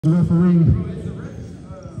Referee.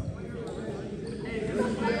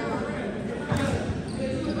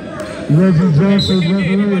 Reggie Jackson,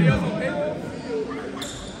 referee.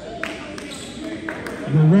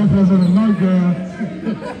 The ref has a nightgown.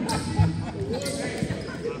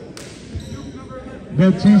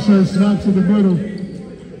 That t-shirt snaps in the middle.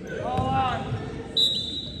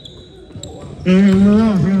 And we're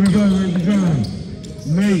off. Here we go, Reggie Jones.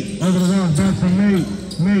 Nate, over the wall, back to Nate.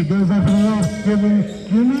 Nate goes up to the wall, give me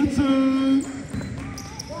two.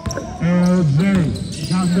 LJ,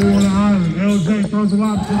 got more on the island. LJ throws the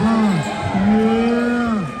lob to the line.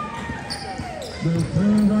 Yeah. The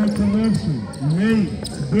clean right connection. Nate,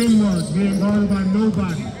 big one, being guarded by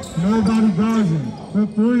nobody. Nobody guards him. For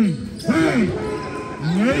three. Hey!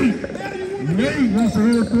 Nate wants to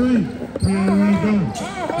hit a three. Here we go.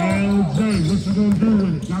 LJ, what you gonna do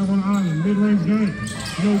with it? Got him on the island. Mid-range game.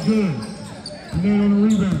 No good. Nate on the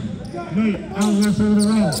rebound. Nate out west over the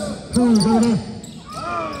wall. Cruz over there.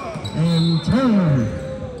 And turnover.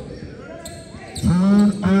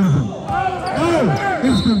 Oh,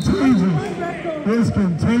 it's contagious. It's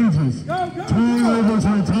contagious. Turnover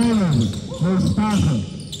to turnover. No stopper.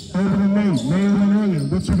 Over to Nate. Nate on earlier.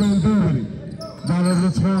 What you gonna do with it? Down over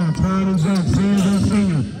the Twine. Twine and Jack.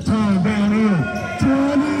 Senior. Twine down here.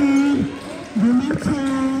 Twine in. Give me two.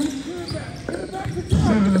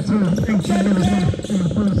 7-2, 18 minutes in the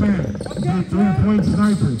first half. The 3-point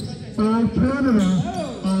sniper. For Canada.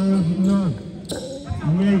 Oh no.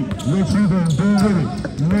 Nate, what you gonna do with it?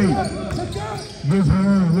 Nate gives her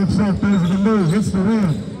on, looks up, throws the move, hits the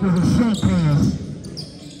rim with a shot pass.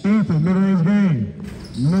 Ethan, mid-range game.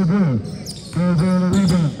 No good. Goes on the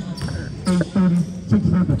rebound. 8:36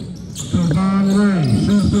 seconds. Devon Ray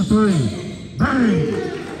shoots the three. Bang!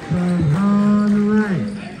 Devon Ray.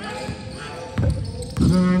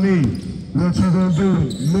 What you gonna do?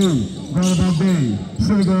 Move. Going about Dave.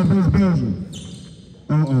 Senegal versus Belgium.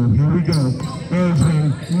 Uh-oh, here we go. LJ,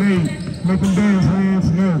 Nate, making dance hands,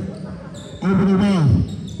 no. Over the wall.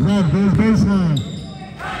 Ralph goes baseline.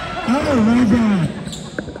 Oh my God.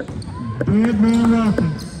 Dead man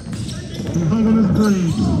Ralphie. He's hugging his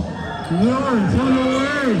braids. Lawrence on the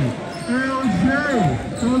way. LJ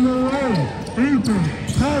on the way. Ethan,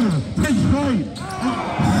 Tyler, takes flight.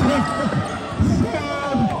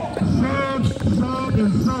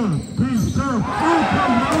 He's tough. Oh,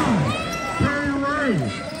 come on. K-Ray.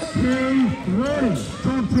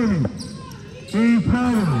 Talk to me.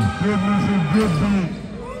 E-Power. Give me some good back.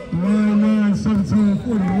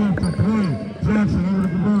 9-9-17-41 to play. Jackson over to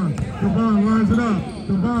Devon. Devon lines it up.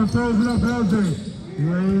 Devon throws it up. LJ.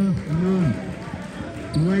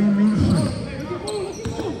 Ray Nisha.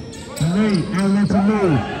 Nate, outlet to Lou.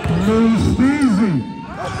 Lou Steezy.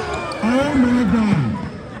 Oh my God.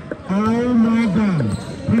 Oh my God.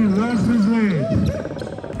 He lost his legs.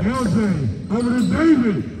 LJ, over to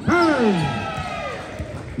David. Hey!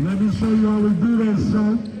 Let me show you how we do that,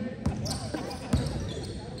 son.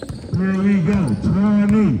 Here we go.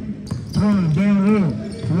 Twine downhill.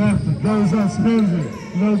 Left it. Goes up, spins it.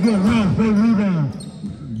 No good. Ralph, big rebound.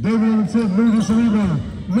 David on the tip. Move this rebound.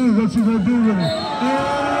 Move, what you gonna do with it? Oh!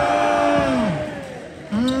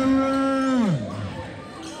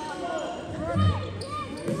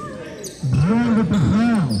 Drive with the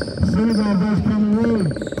foul. Senegal best Cameroon.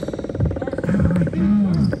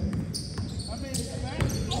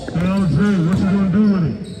 LJ, what you gonna do with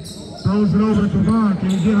it? Throws it over to Devon. Can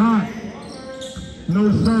you get hot?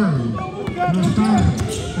 No serve. No stop.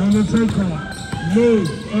 On the takeoff. Move.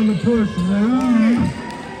 On the push.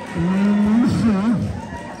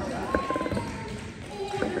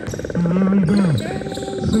 And there we go.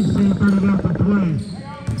 16:30 left to play.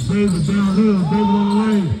 David downhill. David on the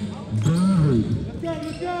way.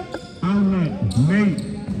 Outlet, Nate,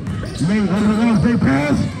 over the wall, they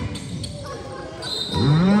pass.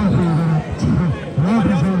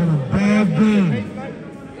 Ralphie's having a bad game.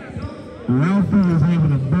 Ralphie is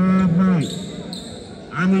having a bad night.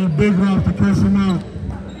 I need Big Ralph to curse him out.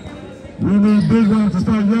 We need Big Ralph to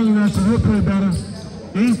start yelling at you. He'll play better.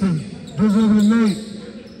 Ethan gives over to Nate.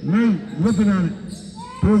 Nate looking at it.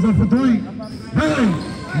 Pulls up for three. Hey!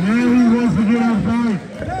 Now he wants to get outside.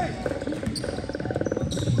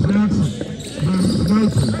 Jackson, the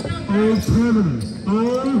sniper, Old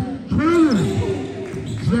Trinity,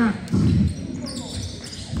 Jack,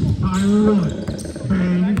 fire one,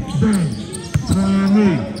 bang,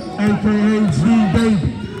 Tommy, a.k.a.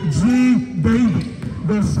 G Baby,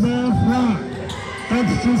 the small fly,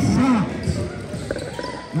 extra socks,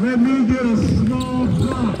 let me get a small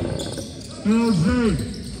fly,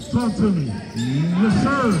 LJ, talk to me, yes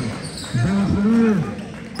sir, bounce it in,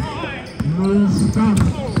 no stop.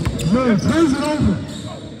 Man, turns it over.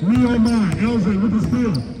 Me on mine. LJ with the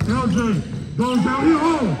steal. LJ goes down here.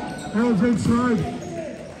 Oh! LJ tried.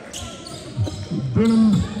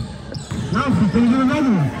 Denham. Ralphie, can you get another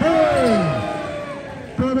one? Hey!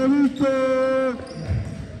 Federico!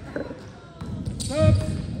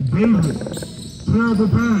 David. Terrible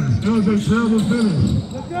pass. LJ, terrible finish.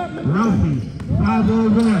 Ralphie.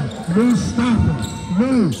 5-on-1. Mustafa.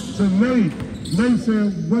 Move to Nate. Nate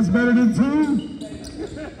said, what's better than 2?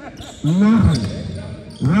 Nothing.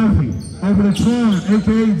 Ralphie over the Tron,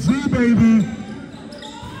 a.k.a. G-Baby.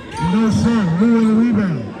 No sir. Lou on the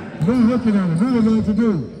rebound. Lou looking at him. Lou didn't know what to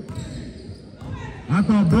do. I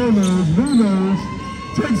thought Bo knows. Lou knows.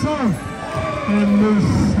 Takes off. And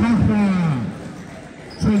Mustafa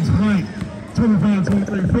takes right. 25,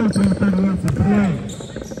 23, 14, 31 for play.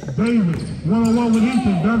 David, one-on-one with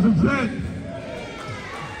Ethan, does a trick.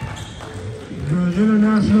 The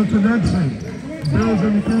international connection. Bills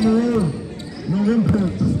in the Cameroon. No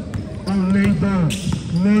imports. Oh, Nate Dog.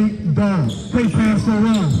 Nate Dog. They pass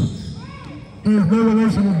around. He has no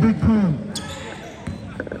relation with Big Kong.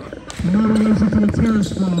 No relation to the terror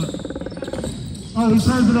squad. Oh, he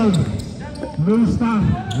turns it over.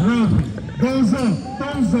 Mustafa. Ralphie. Goes up.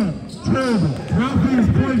 Terrible. Ralphie is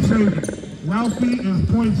point shaving. Ralphie is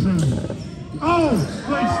point shaving. Oh,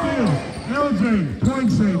 great steal. LJ, point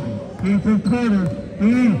shaving. Ethan Carter.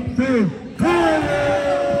 Name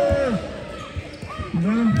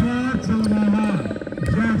tag, tell him how high.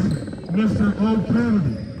 Jackson, Mr. O.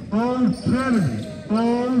 Kennedy. O. Kennedy. O.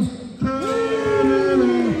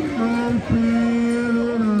 Kennedy.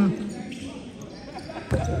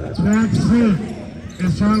 Jackson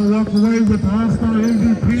is trying to walk away with the All-Star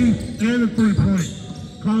MVP and a three-point.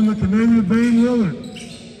 Calling the Canadian Dame Lillard.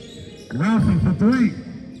 Ralphie for 3.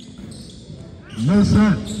 No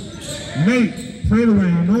shot. Nate, fade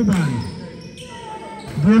away, nobody.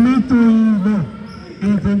 Give me 3, no.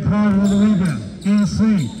 Ethan Carter on the rebound. EC,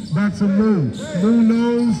 back to Lou. Lou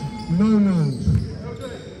knows, no knows.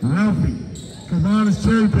 Ralphie, Kavon is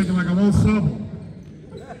cherry picking like a low sub.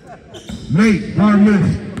 Nate, hard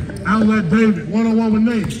miss. Outlet David, one-on-one with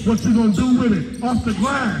Nate. What you gonna do with it? Off the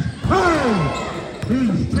glass. Oh!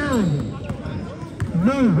 He's terrible.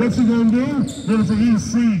 No, what you gonna do? There's an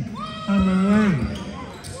EC on the lane.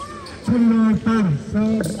 29-30,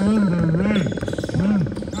 subs on the lane.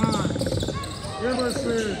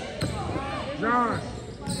 Emerson, Josh.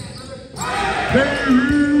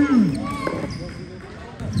 Baby!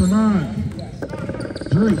 Samad,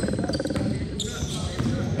 Drake,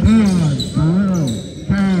 Keon, Darrell,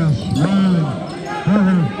 Cash, Riley,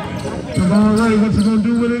 Jamal Ray, what you gonna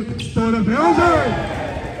do with it? Throw it up there. Okay!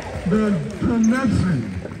 The connection.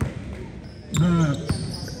 The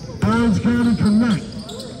Orange County Connect.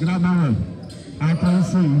 Get out my way. I can't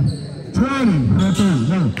see you. 20, right there,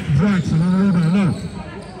 no. Jackson on the rebound, no.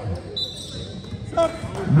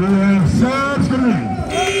 We have subs for me.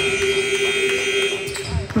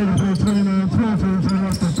 34, 29, 12, 13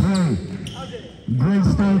 left to play. Great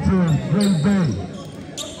start to a great day.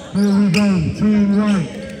 Here we go, Team White.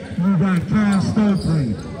 You got Cal Stokely,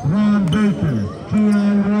 Ron Baker,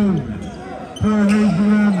 Keon Rhodes, Jorge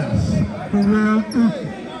Duenas, Pharrell Uki.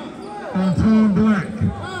 On Team Black,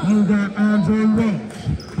 you got Andre Roach,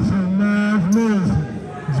 Samaj Mills,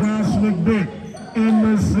 Josh McDick,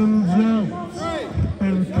 Emerson Jones,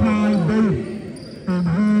 and Kai Bailey. And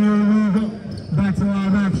here we go. Back to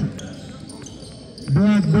live action.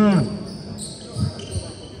 Black ball.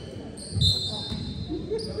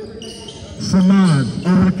 Samaj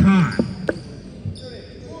over to Kai.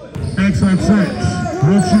 XXX.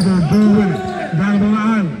 What you gonna do with it? Down on the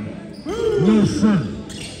island. No sir.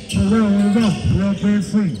 Pharrell on the go. Pharrell can't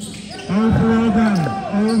see. Oh, Pharrell got it.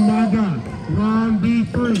 Oh my God. Ron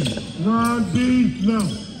B3. Ron B. No.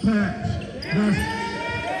 Cash. That's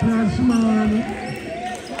cash money.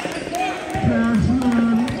 Cash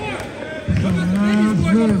money. Samaj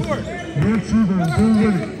Mills. What you gonna do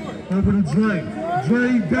with it? Over to Dre. Dre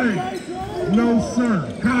Day. No sir.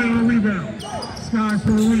 Kai on the rebound. Sky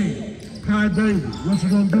for the lead. Kai Bailey. What you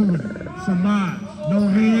gonna do with it? Samaj. No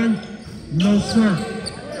hand. No sir.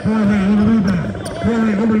 Jorge on the rebound.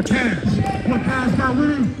 Jorge over to Cash. What Cash got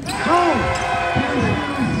with him? Oh!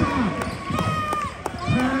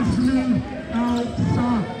 Cash me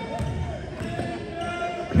outside.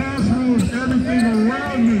 Cash rules everything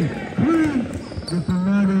around me. Please. Get the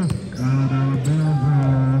money out of the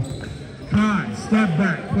Kai, step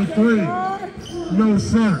back for 3. No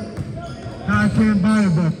sir. Kai can't buy a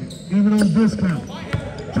bucket, even on discount.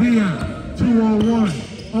 Keon, 2-on-1,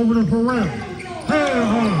 over to Pharrell.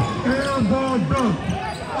 Air ball dunk.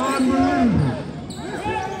 Unbelievable.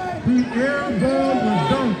 The air ball was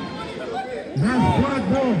dunked. That's black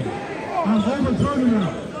ball. I'm overturning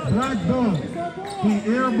it. Black ball. He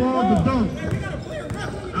airballed the dunk.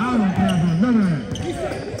 I don't care about none of that.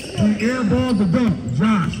 He airballed the dunk.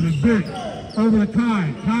 Josh, the big. Over to Kai.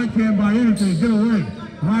 Kai can't buy anything. Get away.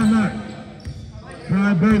 Why not?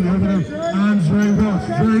 Kai Bailey over to Andre Ross.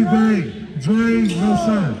 Dre, no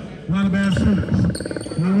sir. A lot of bad shooters.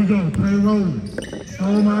 Here we go. Play rolling.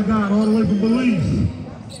 Oh my God. All the way from Belize.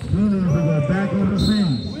 He needs to go back on the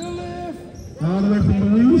scenes. All the way from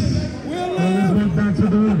Belize. All the way back to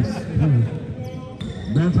Belize.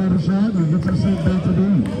 Back to the shot and get yourself back to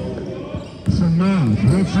Belize. Samaj,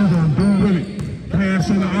 what you gonna do with it? Pass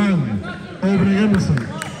on the island. Over to Emerson.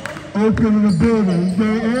 Open in the building. You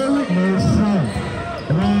get early? No, sir.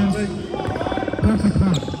 Ron, that's a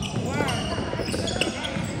clock.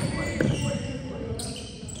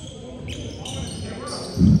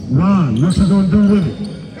 Ron, what you gonna do with it?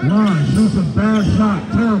 Ron shoots a bad shot.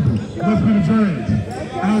 Terrible. Let's be the Jags.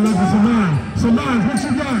 Out left for Samaj. Samaj, what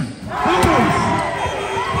you got? Oh!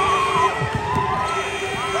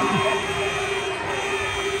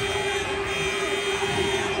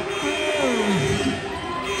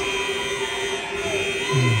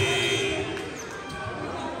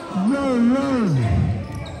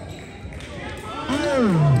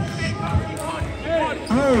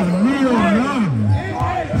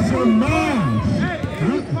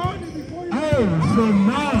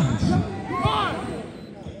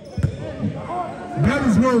 That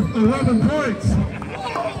is worth 11 points.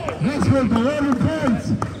 That's worth 11 points.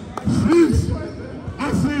 Jeez. I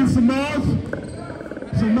see Samaj.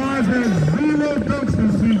 Samaj has 0 dunks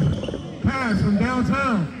this season. Pass from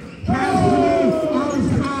downtown. Pass to me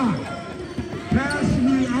outside. Pass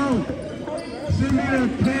me out. Send me that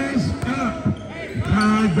pass up.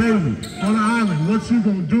 Kai Bailey on the island. What you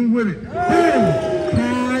gonna do with it? Boom!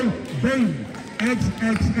 Kai Bailey.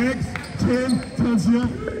 XXX 10 touchdown.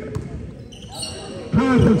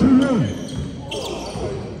 Kai for 2 more.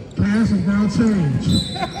 Pass is now changed.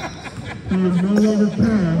 He is no longer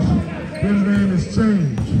pass. His name is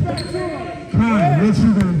changed. Kai, what you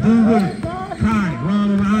gonna do with it? Kai, round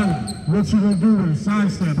on the island. What you gonna do with it?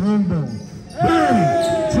 Sidestep, long ball. Bam!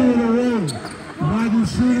 2 in a row. Why do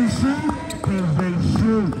shooters shoot? Because they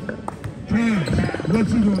shoot. Cash, what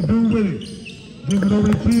you gonna do with it? Give it over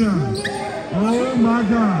to Keon. Oh my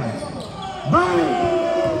God. Bang!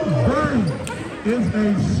 Bang! It's a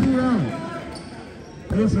shootout.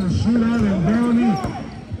 It's a shootout in Downey.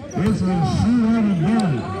 It's a shootout in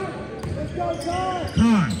Downey.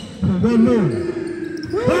 Kai, for 1 more.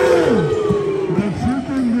 Boom! What you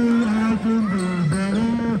can do, I can do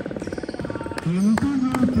better. Anything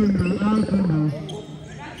you can do, I can do.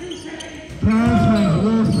 Cash has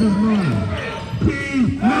lost his mind.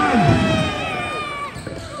 P9!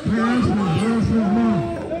 Cash has lost his mind.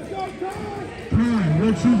 Kai,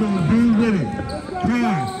 what you gonna do with it?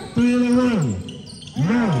 Kai, 3 in a row.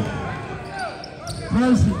 No.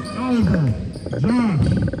 Carson, Oliver, Josh.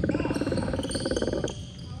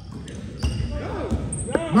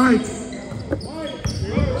 Mike.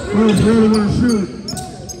 Oh, really wanna shoot.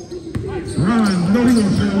 Ryan, no, he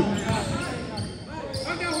gonna shoot.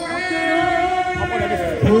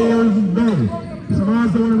 4 no. Samaj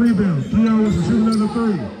don't want to rebound. Keon wants to shoot another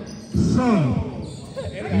 3. So,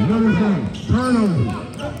 another thing. Turnover.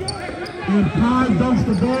 And Kai dumps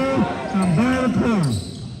the ball and by the car.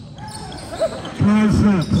 Kai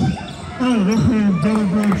snaps. Oh, this man double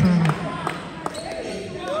break on it.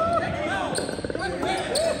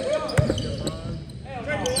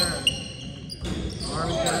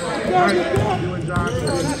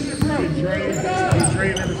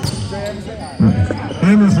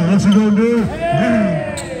 Emerson, what you gonna do? Man.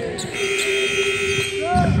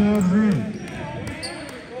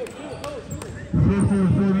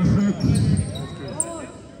 50-46.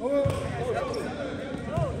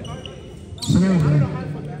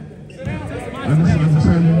 I'm just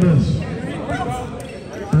saying this.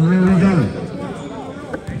 And there we go.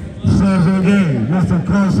 Saves the game. Mr.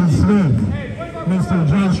 Carson Smith, Mr.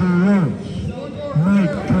 Joshua Roach,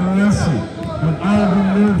 Mike Kalesi, and Alvin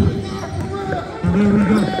Murphy. And there we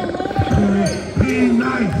go.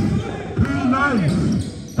 P-Nice. P-Nice.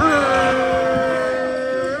 Hey!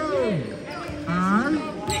 Alright?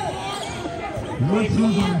 What you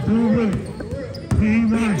gonna do with it?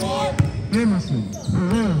 P-Nice. Emerson.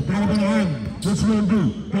 Perel. Down on the island. What you gonna do?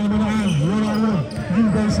 Down on the island. 1-on-1. You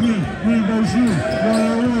versus me. Me versus you.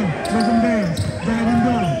 1-on-1. Let them dance. Dive and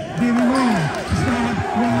go. Give me one. Stop.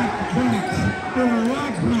 Rock. Box. There are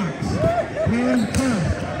rock blocks. Hand cuff.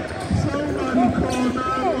 Somebody call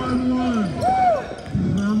 911.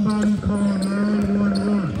 Somebody call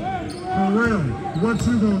 911. For real, what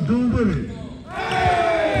you gonna do with it?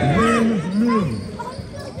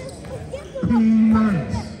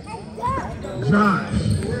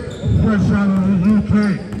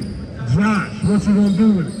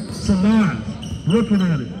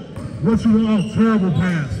 What you want? Terrible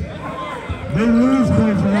pass. They lose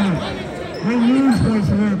points for that. They lose points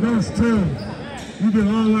for that. That was terrible. You did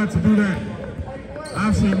all that to do that.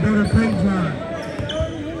 I've seen better paint drive.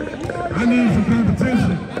 I need some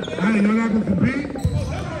competition. Hey, you're not going to compete?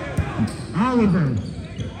 Oliver.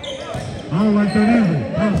 I don't like that either.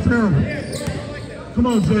 That was terrible. Come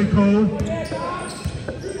on, J. Cole.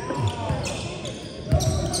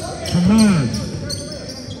 Come on.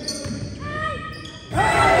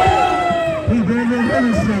 He didn't hit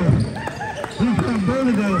himself. He caught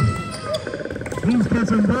vertigo. He was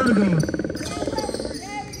catching vertigo.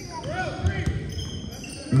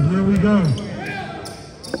 And here we go.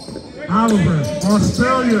 Oliver,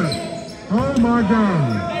 Australia. Oh my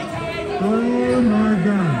God. Oh my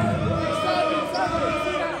God.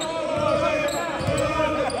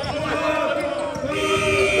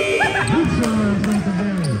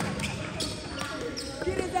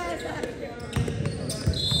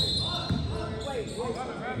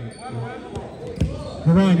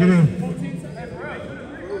 Come on, get in.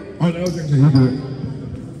 Oh, that was it. You do it.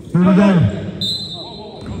 Here we go.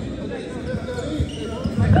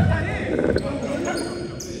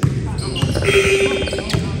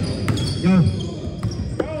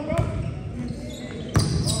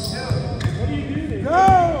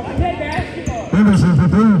 Anderson for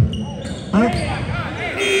three. Up.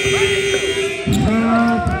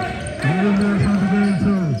 Stop. Anderson for the game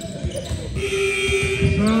too.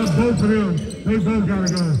 Stop. Both of them. They both gotta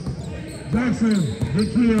go. Jackson, get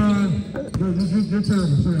Keon. You're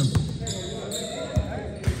terrible, Sam.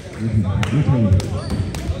 You're terrible.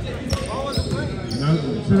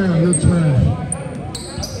 Sit down, you're trash.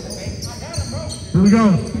 Here we go.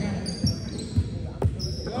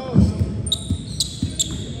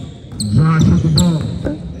 Josh with the ball.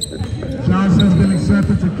 Josh has been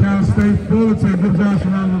accepted to Cal State Fullerton. Give Josh a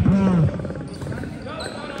round of applause.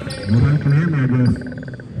 Nobody can hear me, I guess.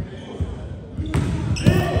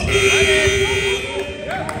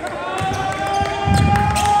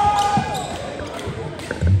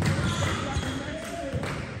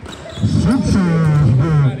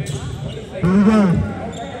 Here we go.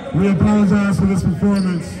 We apologize for this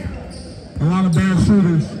performance. A lot of bad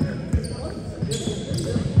shooters.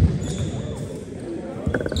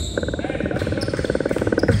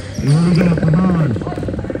 Here we go, come on.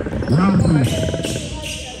 Ralphie.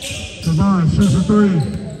 Come on, shoots a three.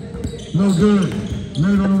 No good.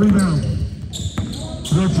 Nate on the rebound.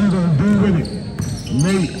 What you gonna do with it?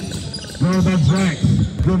 Nate. Go by Drax.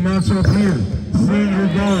 Good matchup here. Senior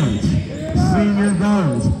guards. Senior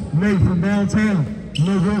guards. Nate from downtown.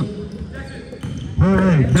 No good. All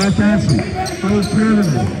right, back at you. Oh,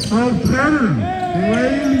 Canada. Oh, Canada.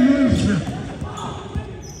 Lane Lucia.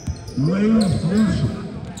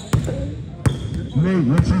 Nate,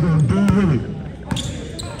 what you gonna do with it?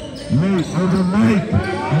 Nate, over Mike.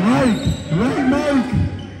 Mike. Right, Mike.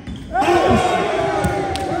 Oh.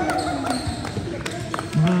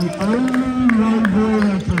 The only white boy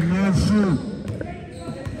that cannot shoot.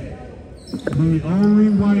 The only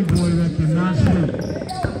white boy that cannot shoot.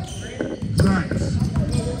 Jax.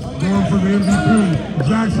 Going for the MVP.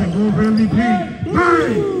 Jackson going for MVP.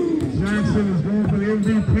 Bang! Jackson is going for the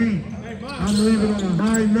MVP. I'm leaving on a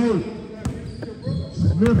high note.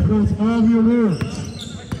 Smith goes all the awards.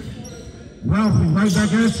 Ralphie, right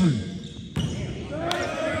back at you.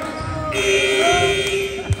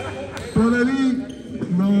 Throw that in?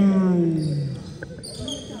 No.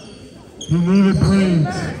 He needed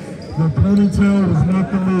braids. The ponytail was not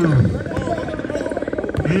the move.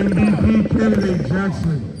 MVP candidate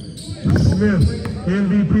Jackson. Smith,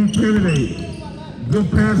 MVP candidate. Good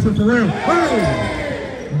pass at the rim. Oh!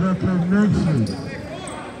 The connection.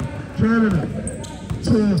 Canada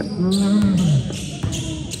to London.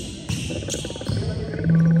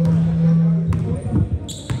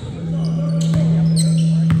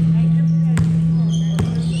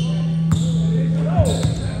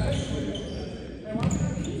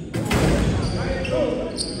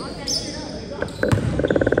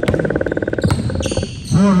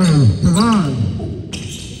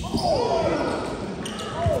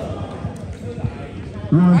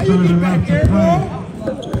 How you get back there, bro?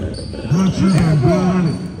 What you gonna do with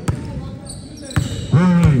it?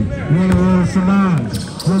 Hey, you wanna roll some eyes?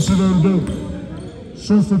 What you gonna do?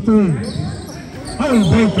 Shoot for three. Oh, he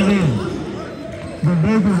baked it in. The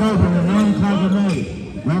bake is open at 9 o'clock at night.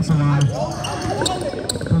 That's a lie.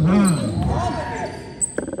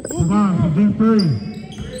 Savon for deep three.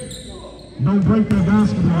 Don't break that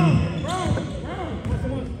basketball.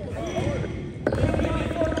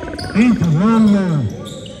 Ethan, long man.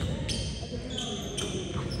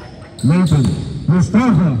 Nathan,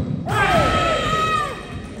 Mustafa.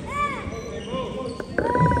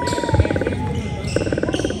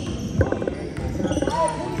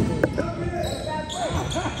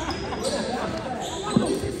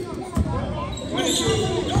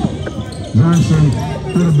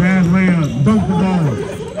 dunk the ball.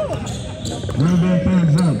 Run that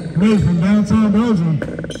things up. Nate from downtown Belgium.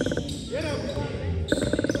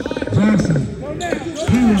 Jackson.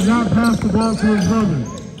 He will not pass the ball to his brother.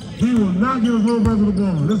 He will not give his little brother the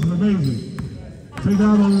ball. This is amazing. Take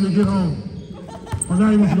out on when they get home. Or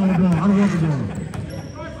now he wants to go on the ball. I don't want the ball.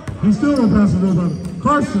 He still won't pass the little brother.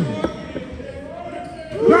 Carson.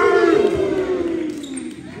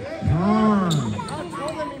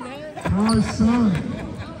 Carson.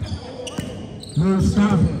 No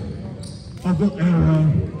stopper. Oh, good arrow.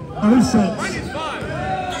 Oh, he sets.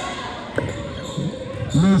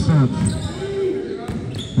 No sets.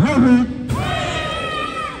 Robert.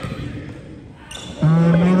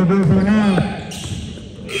 Another good for now.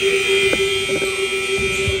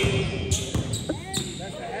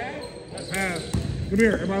 That's half. Come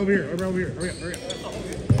here. Everybody over here. Everybody over here. Hurry up. Hurry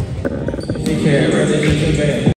up.